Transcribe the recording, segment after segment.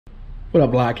What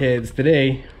up, Blockheads?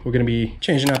 Today we're going to be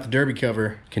changing out the derby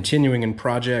cover, continuing in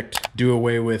Project Do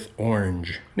Away with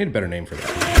Orange. Need a better name for that.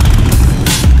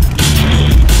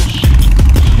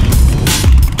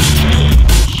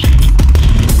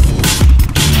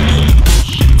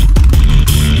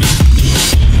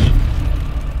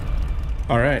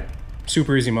 All right,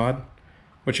 super easy mod.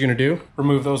 What you're gonna do,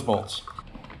 remove those bolts.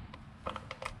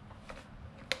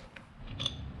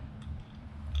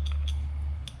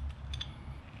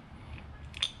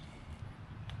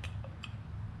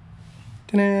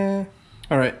 Ta-da!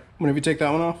 All right, whenever you take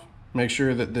that one off, make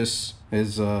sure that this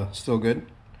is still good.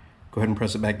 Go ahead and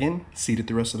press it back in, seat it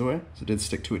the rest of the way. So it did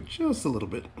stick to it just a little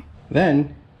bit.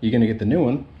 Then you're gonna get the new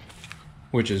one,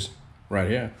 which is right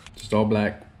here, just all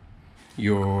black.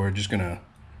 You're just gonna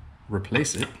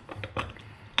replace it. All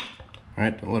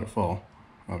right, don't let it fall,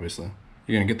 obviously.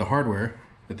 You're gonna get the hardware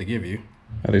that they give you.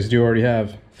 Now, these do already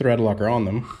have thread locker on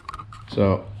them.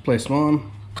 So place them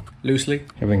on loosely,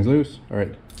 everything's loose. All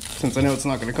right, since I know it's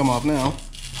not gonna come off now,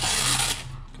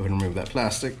 go ahead and remove that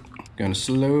plastic. Gonna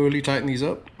slowly tighten these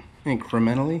up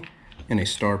incrementally in a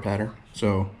star pattern.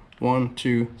 So 1,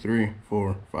 2, 3,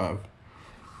 4, 5. You know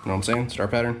what I'm saying? Star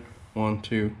pattern. 1,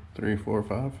 2, 3, 4,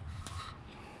 5.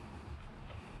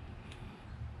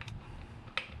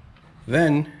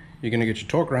 Then you're gonna get your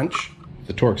torque wrench,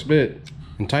 the Torx bit,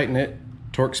 and tighten it.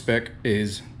 Torque spec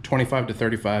is 25 to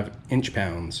 35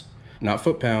 inch-pounds, not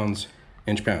foot-pounds,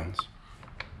 inch-pounds.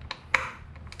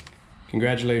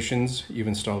 Congratulations, you've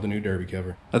installed a new derby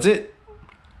cover. That's it.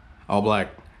 All black.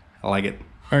 I like it.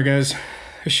 All right, guys.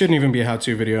 It shouldn't even be a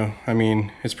how-to video. I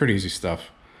mean, it's pretty easy stuff.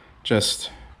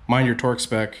 Just mind your torque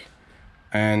spec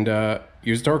and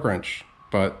use a torque wrench.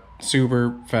 But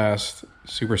super fast,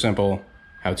 super simple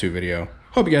how-to video.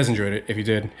 Hope you guys enjoyed it. If you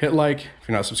did, hit like. If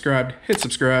you're not subscribed, hit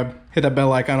subscribe. Hit that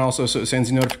bell icon also so it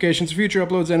sends you notifications for future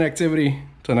uploads and activity.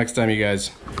 Till next time, you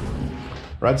guys.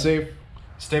 Ride safe.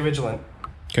 Stay vigilant.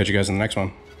 Catch you guys in the next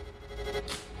one.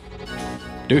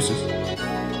 Deuces.